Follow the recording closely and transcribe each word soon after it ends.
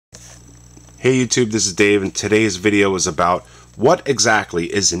Hey YouTube, this is Dave, and today's video is about what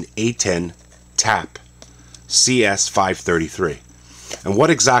exactly is an Aten Tap CS533. And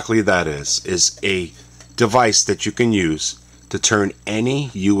what exactly that is a device that you can use to turn any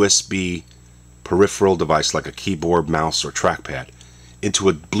USB peripheral device like a keyboard, mouse, or trackpad into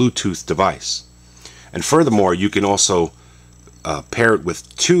a Bluetooth device. And furthermore, you can also pair it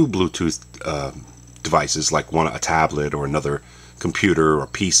with two Bluetooth devices, like a tablet or another computer or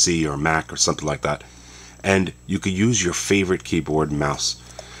PC or Mac or something like that, and you could use your favorite keyboard and mouse,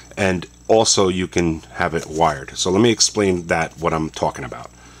 and also you can have it wired. So let me explain what I'm talking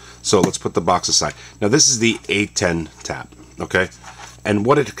about. So let's put the box aside. Now this is the Aten Tap, okay, and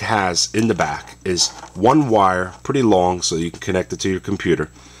what it has in the back is one wire, pretty long, so you can connect it to your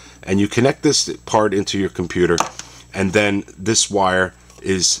computer, and you connect this part into your computer, and then this wire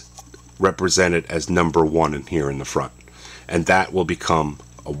is represented as number 1 in here in the front, and that will become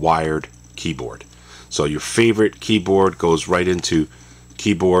a wired keyboard. So your favorite keyboard goes right into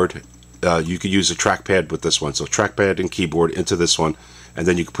keyboard. You could use a trackpad with this one, so trackpad and keyboard into this one, and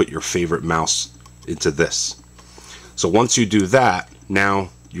then you can put your favorite mouse into this. So once you do that, now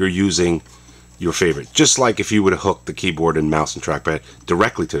you're using your favorite. Just like if you would hook the keyboard and mouse and trackpad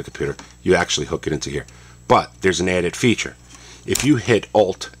directly to the computer, you actually hook it into here. But there's an added feature. If you hit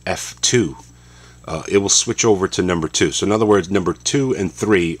Alt F2, it will switch over to number 2. So in other words, number 2 and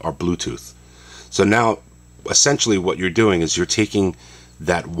 3 are Bluetooth. So now essentially what you're doing is you're taking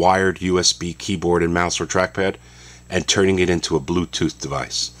that wired USB keyboard and mouse or trackpad and turning it into a Bluetooth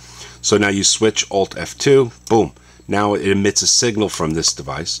device. So now you switch Alt F2, boom, now it emits a signal from this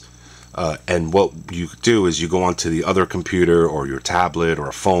device, and what you do is you go onto the other computer or your tablet or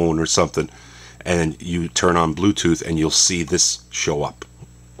a phone or something, and you turn on Bluetooth and you'll see this show up.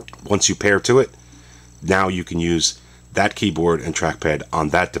 Once you pair to it, now you can use that keyboard and trackpad on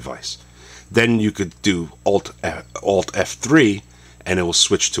that device. Then you could do Alt F3 and it will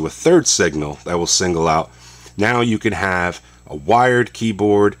switch to a third signal that will single out. Now you can have a wired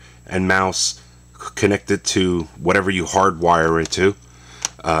keyboard and mouse connected to whatever you hardwire it to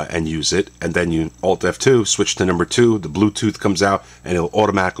and use it. And then you Alt F2, switch to number 2, the Bluetooth comes out and it'll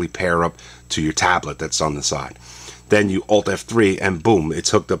automatically pair up to your tablet that's on the side. Then you Alt F3 and boom,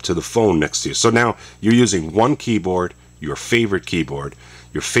 it's hooked up to the phone next to you. So now you're using one keyboard, your favorite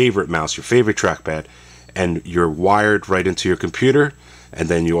mouse, your favorite trackpad, and you're wired right into your computer. And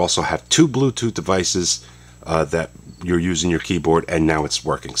then you also have two Bluetooth devices that you're using your keyboard, and now it's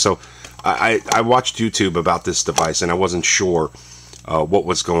working. So I watched YouTube about this device and I wasn't sure what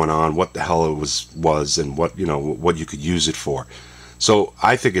was going on, what the hell it was, and what you could use it for. So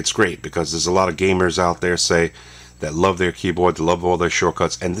I think it's great because there's a lot of gamers out there that love their keyboard, they love all their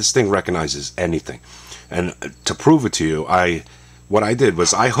shortcuts, and this thing recognizes anything. And to prove it to you, what I did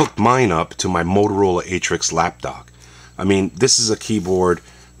was I hooked mine up to my Motorola Atrix lapdock. I mean, this is a keyboard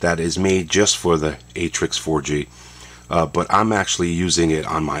that is made just for the Atrix 4G, but I'm actually using it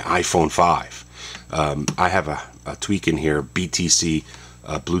on my iPhone 5. I have a tweak in here, BTC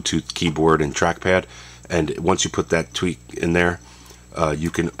Bluetooth keyboard and trackpad, and once you put that tweak in there, you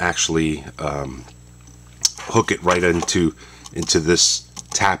can actually hook it right into this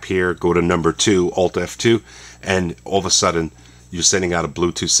tap here, go to number 2, Alt F2, and all of a sudden you're sending out a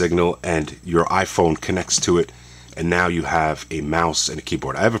Bluetooth signal and your iPhone connects to it, and now you have a mouse and a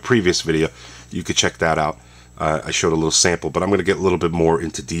keyboard. I have a previous video, you could check that out. I showed a little sample, but I'm going to get a little bit more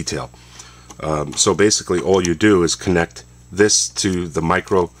into detail. So basically all you do is connect this to the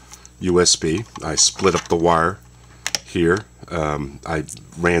micro USB. I split up the wire here. I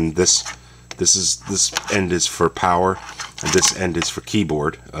ran this end is for power and this end is for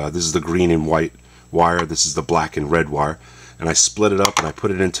keyboard. This is the green and white wire, this is the black and red wire, and I split it up and I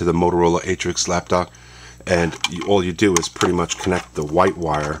put it into the Motorola Atrix lapdock, and all you do is pretty much connect the white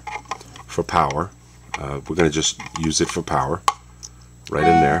wire for power. We're going to just use it for power right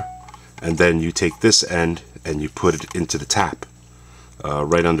in there, and then you take this end and you put it into the tap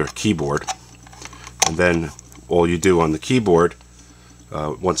right under keyboard, and then all you do on the keyboard,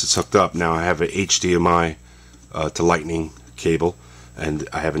 once it's hooked up, now I have an HDMI to lightning cable, and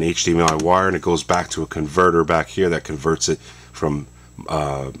I have an HDMI wire, and it goes back to a converter back here that converts it from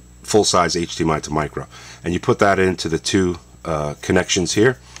full-size HDMI to micro, and you put that into the two connections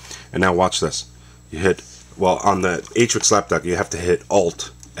here. And now watch this. You hit, well, on the Atrix laptop you have to hit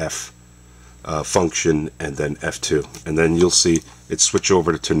Alt F function and then F2, and then you'll see it switch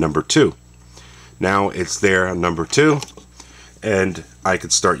over to number 2. Now it's there on number 2, and I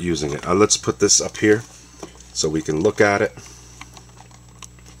could start using it. Let's put this up here so we can look at it.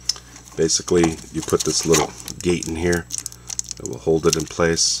 Basically, you put this little gate in here that will hold it in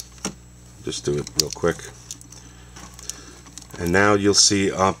place. Just do it real quick. And now you'll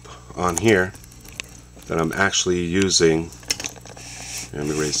see up on here that I'm actually using, let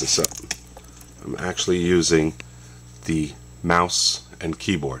me raise this up, I'm actually using the mouse and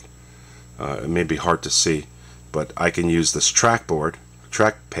keyboard. It may be hard to see, but I can use this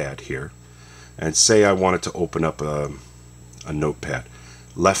trackpad here, and say I wanted to open up a notepad.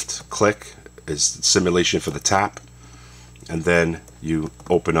 Left click is simulation for the tap, and then you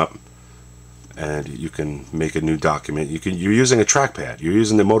open up and you can make a new document. You're using a trackpad. You're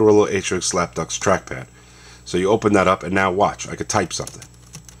using the Motorola Atrix lapdock's trackpad. So you open that up, and now watch. I could type something,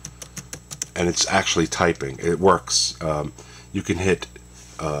 and it's actually typing. It works. You can hit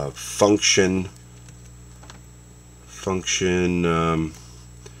function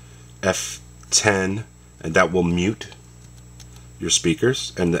F10, and that will mute your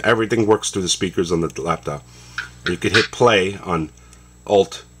speakers, and everything works through the speakers on the laptop. You could hit play on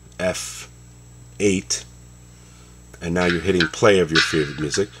Alt F8, and now you're hitting play of your favorite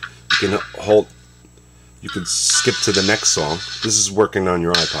music. You can hold, you can skip to the next song. This is working on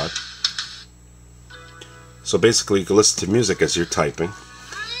your iPod. So basically you can listen to music as you're typing.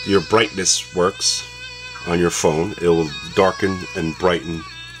 Your brightness works on your phone. It will darken and brighten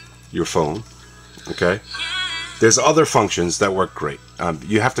your phone. Okay? There's other functions that work great.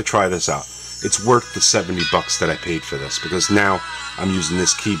 You have to try this out. It's worth the $70 that I paid for this, because now I'm using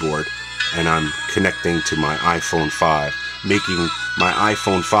this keyboard and I'm connecting to my iPhone 5, making my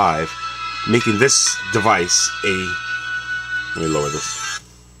iPhone 5, making this device let me lower this.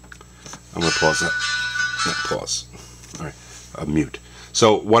 I'm going to pause that. Not pause. Alright, mute.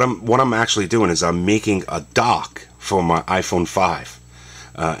 So what I'm actually doing is I'm making a dock for my iPhone 5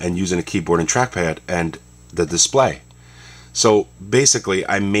 and using a keyboard and trackpad and the display. So basically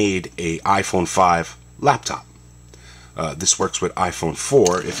I made a iPhone 5 laptop. This works with iPhone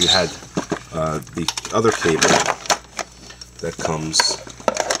 4. If you had the other cable that comes,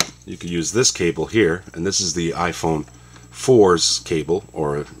 you could use this cable here, and this is the iPhone 4's cable,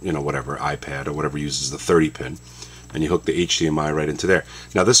 or whatever, iPad or whatever uses the 30 pin, and you hook the HDMI right into there.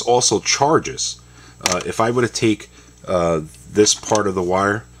 Now this also charges. If I were to take this part of the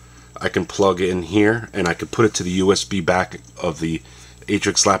wire, I can plug it in here and I can put it to the USB back of the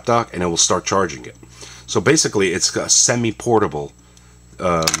Atrix laptop, and it will start charging it. So basically it's a semi-portable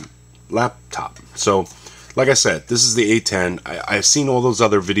laptop. So like I said, this is the A10. I've seen all those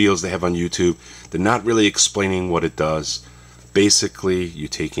other videos they have on YouTube. They're not really explaining what it does. Basically, you're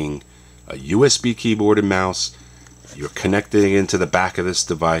taking a USB keyboard and mouse, you're connecting it into the back of this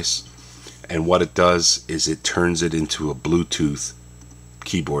device, and what it does is it turns it into a Bluetooth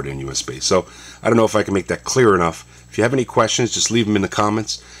keyboard and USB. So I don't know if I can make that clear enough. If you have any questions, just leave them in the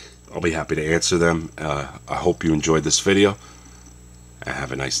comments. I'll be happy to answer them. I hope you enjoyed this video, and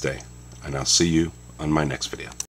have a nice day. And I'll see you on my next video.